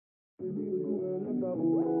For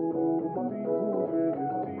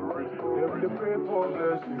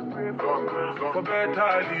better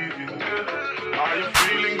living, are you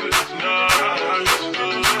feeling good tonight?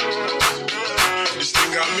 This thing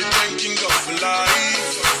got me thinking of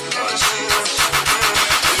life.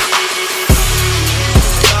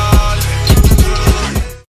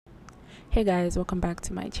 Hey guys, welcome back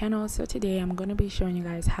to my channel. So today I'm going to be showing you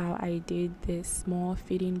guys how I did this small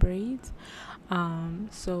fitting braids.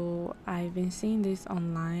 So I've been seeing this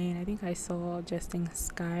online. I think I saw Justin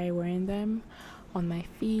Sky wearing them on my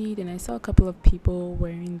feed, and I saw a couple of people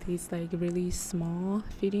wearing these like really small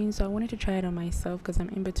fittings, so I wanted to try it on myself because I'm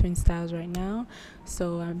in between styles right now.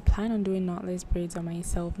 So I'm planning on doing knotless braids on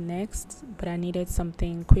myself next, but I needed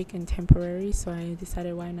something quick and temporary, so I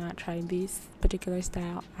decided why not try this particular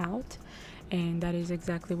style out, and that is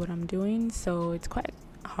exactly what I'm doing. So it's quite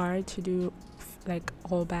hard to do like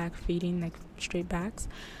all back fitting, like straight backs.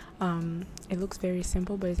 It looks very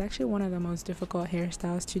simple, but it's actually one of the most difficult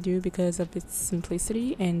hairstyles to do because of its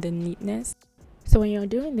simplicity and the neatness. So when you're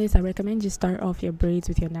doing this, I recommend you start off your braids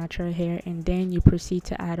with your natural hair, and then you proceed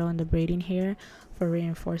to add on the braiding hair for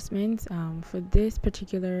reinforcements. For this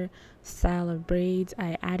particular style of braids,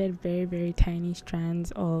 I added very tiny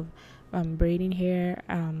strands of braiding hair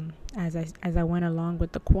as I went along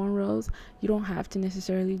with the cornrows. You don't have to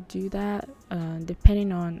necessarily do that,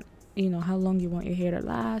 depending on how long you want your hair to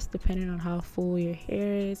last, depending on how full your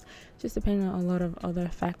hair is, just depending on a lot of other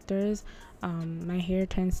factors. My hair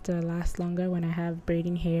tends to last longer when I have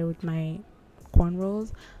braiding hair with my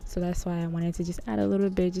cornrows, so that's why I wanted to just add a little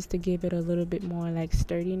bit, just to give it a little bit more like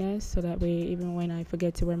sturdiness, so that way even when I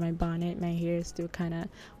forget to wear my bonnet, my hair still kind of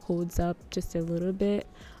holds up just a little bit.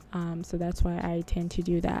 So that's why I tend to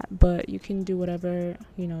do that, but you can do whatever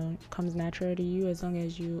comes natural to you. As long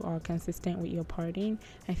as you are consistent with your parting,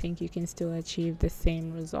 I think you can still achieve the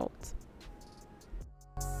same results.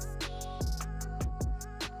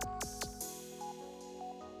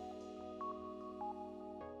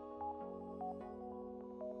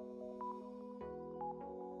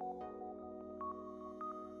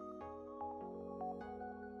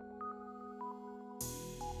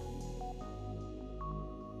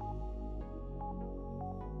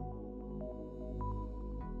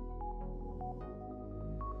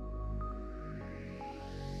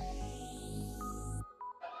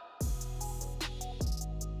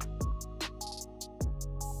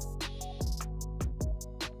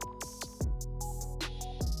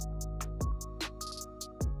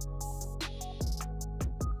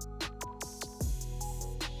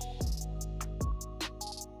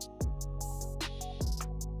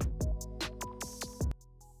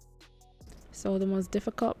 So the most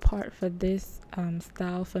difficult part for this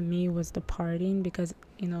style for me was the parting, because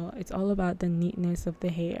it's all about the neatness of the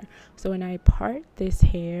hair. So when I part this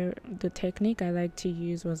hair, the technique I like to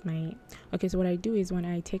use was so what I do is when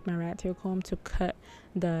I take my rat tail comb to cut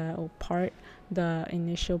the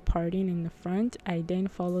initial parting in the front, I then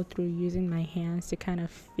follow through using my hands to kind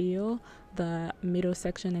of feel the middle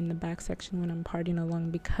section and the back section when I'm parting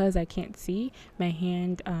along. Because I can't see, my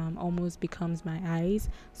hand almost becomes my eyes,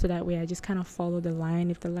 so that way I just kind of follow the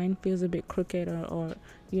line. If the line feels a bit crooked or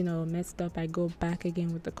messed up, I go back again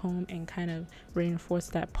with the comb and kind of reinforce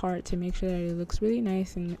that part to make sure that it looks really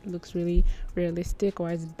nice and it looks really realistic, or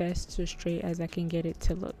as best to straight as I can get it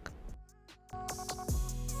to look.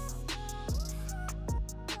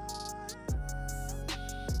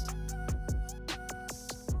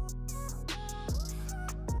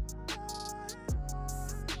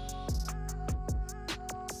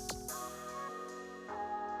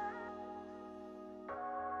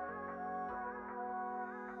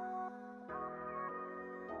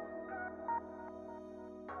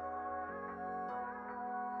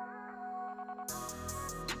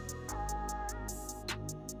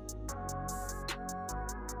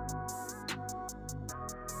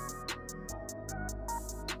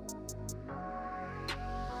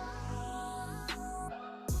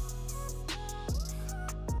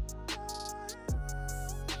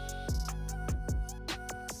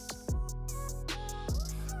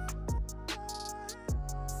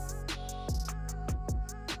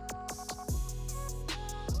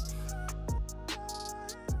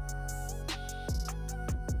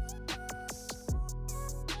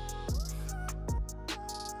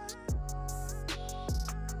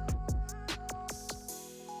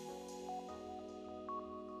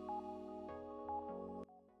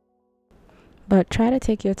 but try to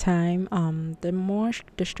take your time.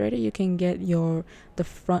 The straighter you can get the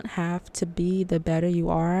front half to be, the better you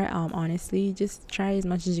are. Honestly, just try as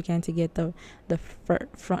much as you can to get the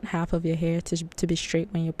front half of your hair to be straight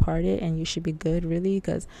when you part it, and you should be good, really,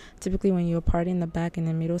 because typically when you're parting the back and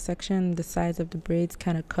the middle section, the sides of the braids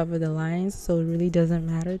kind of cover the lines, so it really doesn't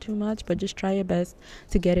matter too much. But just try your best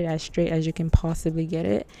to get it as straight as you can possibly get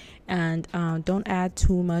it. And don't add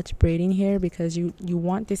too much braiding here, because you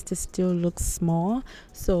want this to still look small.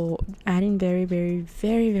 So adding very, very,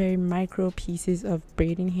 very, very micro pieces of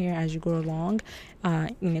braiding here as you go along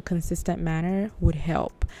in a consistent manner would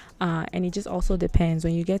help. And it just also depends.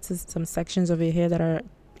 When you get to some sections of your hair that are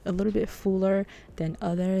a little bit fuller than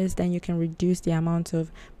others, then you can reduce the amount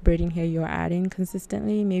of braiding hair you're adding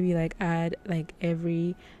consistently. Maybe like add like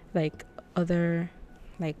every other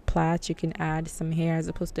plait, you can add some hair, as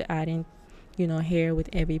opposed to adding hair with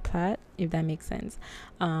every plait, if that makes sense.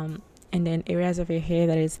 And then areas of your hair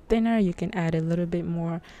that is thinner, you can add a little bit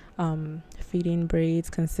more feeding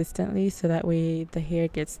braids consistently, so that way the hair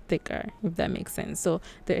gets thicker, if that makes sense. So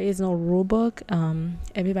there is no rule book.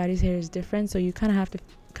 Everybody's hair is different, so you kind of have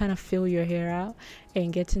to feel your hair out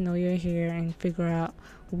and get to know your hair and figure out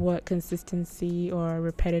what consistency or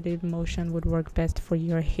repetitive motion would work best for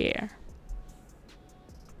your hair.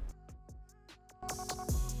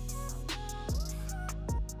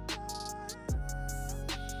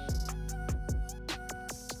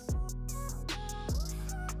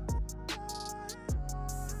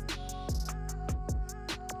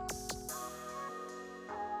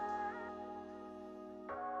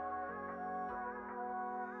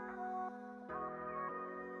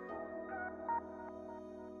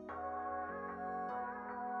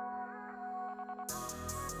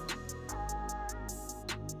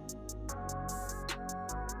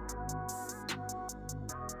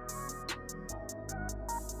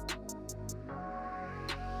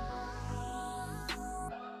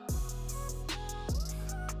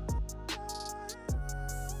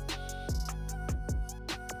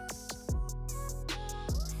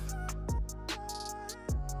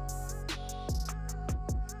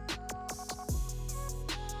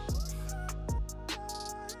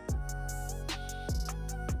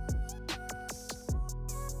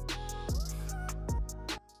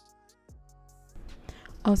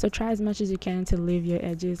 Also, try as much as you can to leave your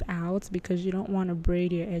edges out, because you don't want to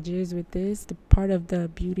braid your edges with this. The part of the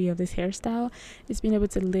beauty of this hairstyle is being able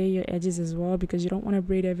to lay your edges as well, because you don't want to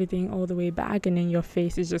braid everything all the way back and then your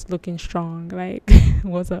face is just looking strong, like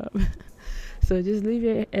what's up. So just leave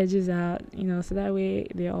your edges out, so that way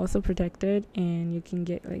they're also protected and you can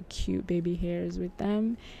get like cute baby hairs with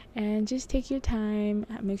them. And just take your time.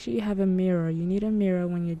 Make sure you have a mirror. You need a mirror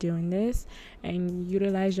when you're doing this, and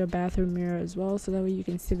utilize your bathroom mirror as well, so that way you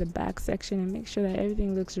can see the back section and make sure that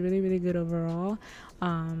everything looks really, really good overall.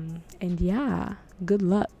 And yeah, good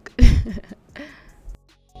luck.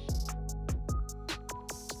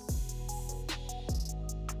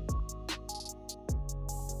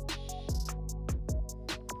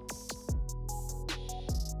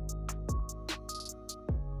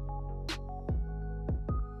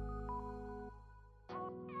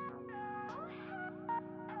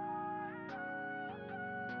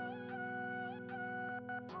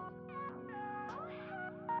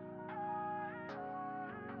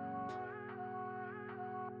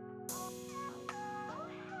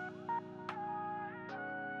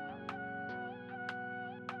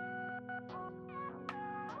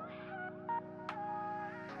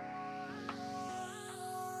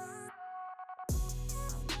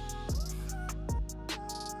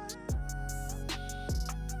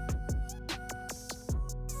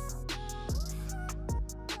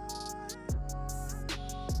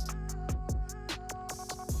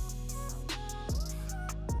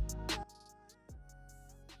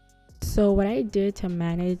 So what I did to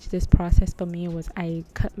manage this process for me was I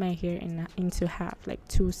cut my hair into half, like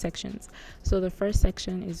 2 sections. So the first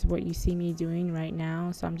section is what you see me doing right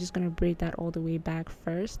now. So I'm just going to braid that all the way back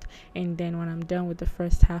first, and then when I'm done with the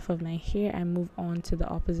first half of my hair, I move on to the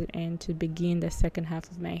opposite end to begin the second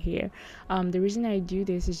half of my hair. The reason I do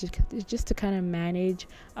this is just to kind of manage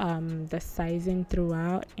the sizing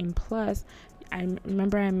throughout, and plus I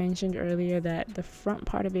remember I mentioned earlier that the front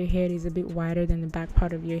part of your head is a bit wider than the back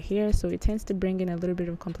part of your hair, so it tends to bring in a little bit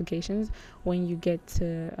of complications when you get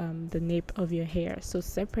to the nape of your hair. So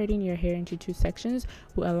separating your hair into 2 sections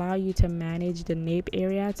will allow you to manage the nape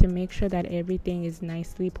area to make sure that everything is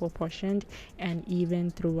nicely proportioned and even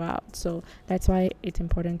throughout. So that's why it's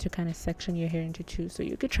important to kind of section your hair into 2. So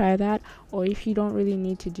you could try that, or if you don't really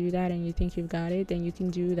need to do that and you think you've got it, then you can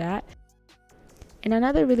do that. And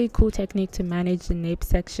another really cool technique to manage the nape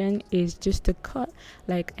section is just to cut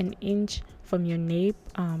like an inch from your nape.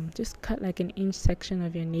 Just cut like an inch section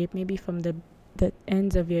of your nape, maybe from the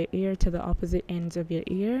ends of your ear to the opposite ends of your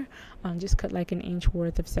ear. Just cut like an inch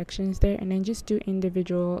worth of sections there, and then just do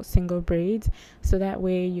individual single braids, so that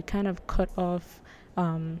way you kind of cut off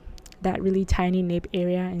that really tiny nape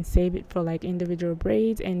area and save it for like individual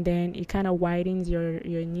braids, and then it kind of widens your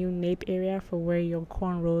new nape area for where your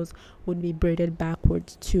cornrows would be braided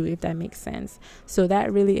backwards too, if that makes sense. So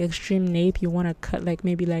that really extreme nape, you want to cut like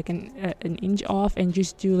maybe like an inch off and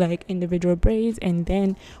just do like individual braids, and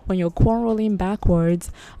then when you're cornrolling backwards,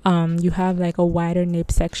 you have like a wider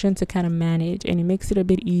nape section to kind of manage, and it makes it a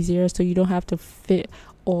bit easier, so you don't have to fit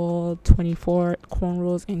all 24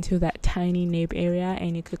 cornrows into that tiny nape area,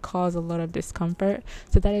 and it could cause a lot of discomfort.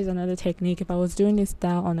 So that is another technique. If I was doing this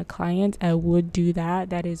style on a client, I would do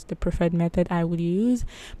that. That is the preferred method I would use.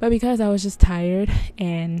 But because I was just tired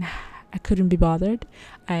and I couldn't be bothered,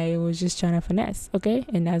 I was just trying to finesse, okay?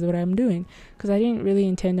 And that's what I'm doing, because I didn't really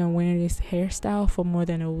intend on wearing this hairstyle for more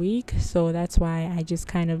than a week. So that's why I just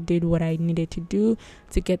kind of did what I needed to do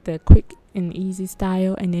to get the quick and easy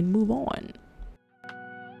style and then move on.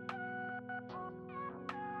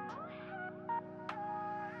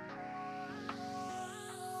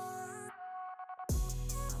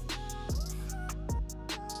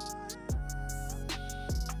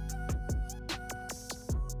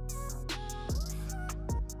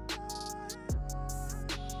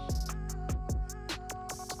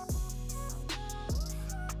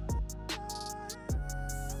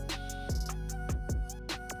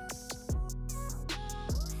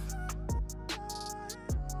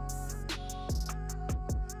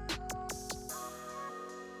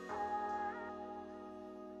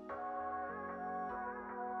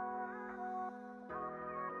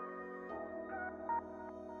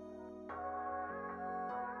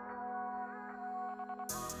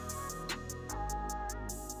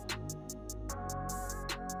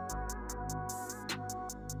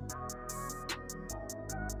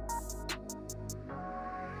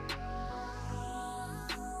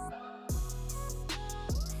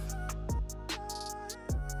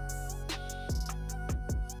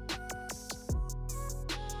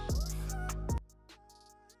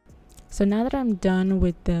 So now that I'm done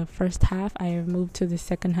with the first half, I have moved to the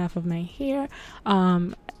second half of my hair.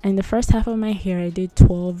 In the first half of my hair, I did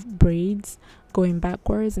 12 braids going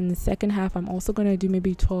backwards. In the second half, I'm also going to do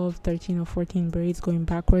maybe 12, 13 or 14 braids going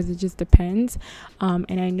backwards. It just depends.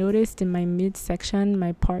 And I noticed in my midsection,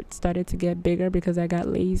 my part started to get bigger because I got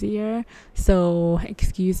lazier. So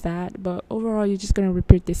excuse that. But overall, you're just going to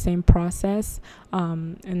repeat the same process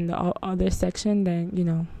in the other section, then, you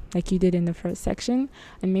know, like you did in the first section,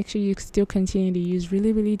 and make sure you still continue to use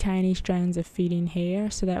really tiny strands of feeding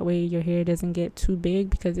hair, so that way your hair doesn't get too big,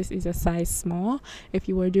 because this is a size small. If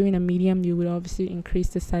you were doing a medium, you would obviously increase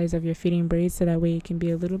the size of your feeding braids, so that way it can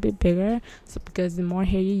be a little bit bigger. So because the more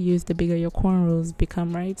hair you use, the bigger your cornrows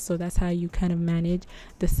become, right? So that's how you kind of manage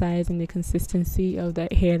the size and the consistency of the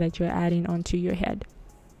hair that you're adding onto your head.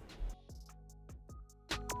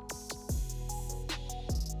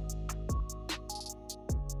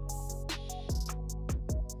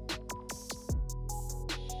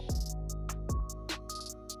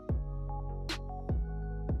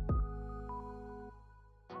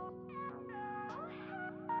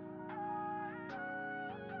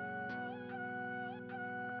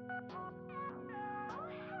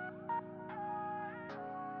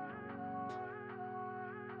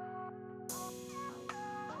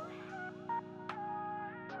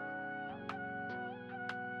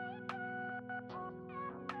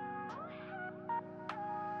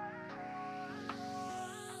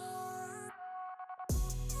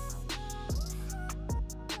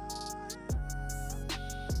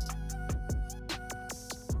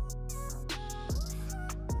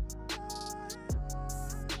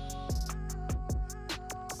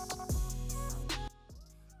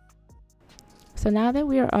 So now that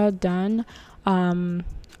we are all done,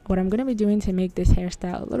 what I'm going to be doing to make this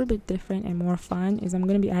hairstyle a little bit different and more fun is I'm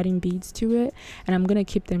going to be adding beads to it, and I'm going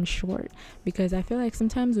to keep them short, because I feel like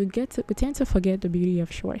sometimes we tend to forget the beauty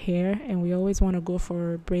of short hair, and we always want to go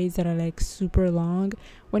for braids that are like super long,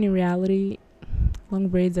 when in reality long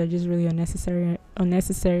braids are just really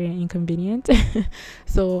unnecessary and inconvenient.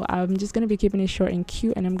 So I'm just going to be keeping it short and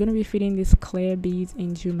cute, and I'm going to be fitting these clear beads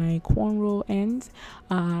into my cornrow ends.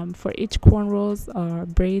 For each cornrows or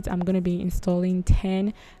braids, I'm going to be installing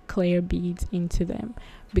 10 clear beads into them.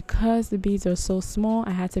 Because the beads are so small,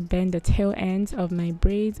 I had to bend the tail ends of my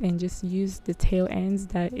braids and just use the tail ends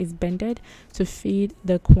that is bended to feed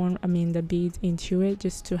the beads into it,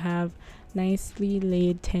 just to have nicely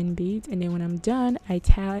laid 10 beads, and then when I'm done, I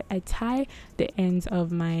tie the ends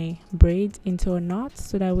of my braids into a knot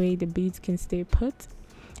so that way the beads can stay put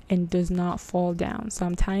and does not fall down. So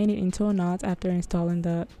I'm tying it into a knot after installing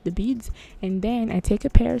the beads, and then I take a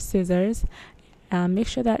pair of scissors. Make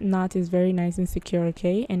sure that knot is very nice and secure,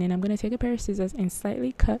 okay? And then I'm going to take a pair of scissors and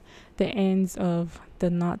slightly cut the ends of the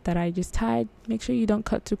knot that I just tied. Make sure you don't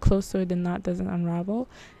cut too close so the knot doesn't unravel.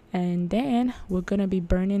 And then we're going to be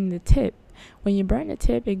burning the tip. When you burn the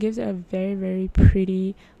tip, it gives it a very, very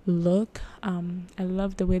pretty look. I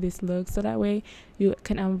love the way this looks, so that way you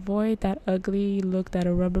can avoid that ugly look that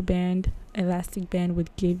a rubber band elastic band would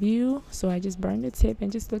give you. So I just burned the tip,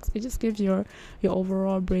 and it just gives your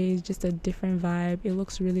overall braids just a different vibe. It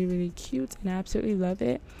looks really, really cute, and I absolutely love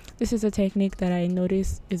it. This is a technique that I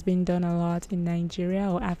noticed is being done a lot in Nigeria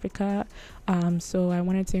or Africa, so I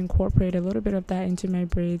wanted to incorporate a little bit of that into my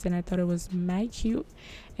braids, and I thought it was mad cute,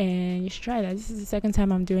 and you should try that. This is the second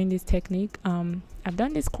time I'm doing this technique. I've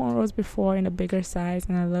done these cornrows before in a bigger size,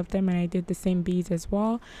 and I love them, and I did the same beads as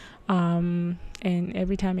well. And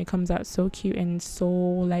every time it comes out so cute and so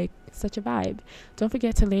like such a vibe. Don't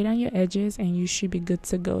forget to lay down your edges, and you should be good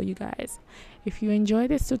to go, you guys. If you enjoy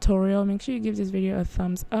this tutorial, make sure you give this video a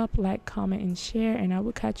thumbs up, like, comment, and share, and I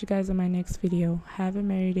will catch you guys in my next video. Have a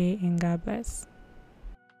merry day, and God bless.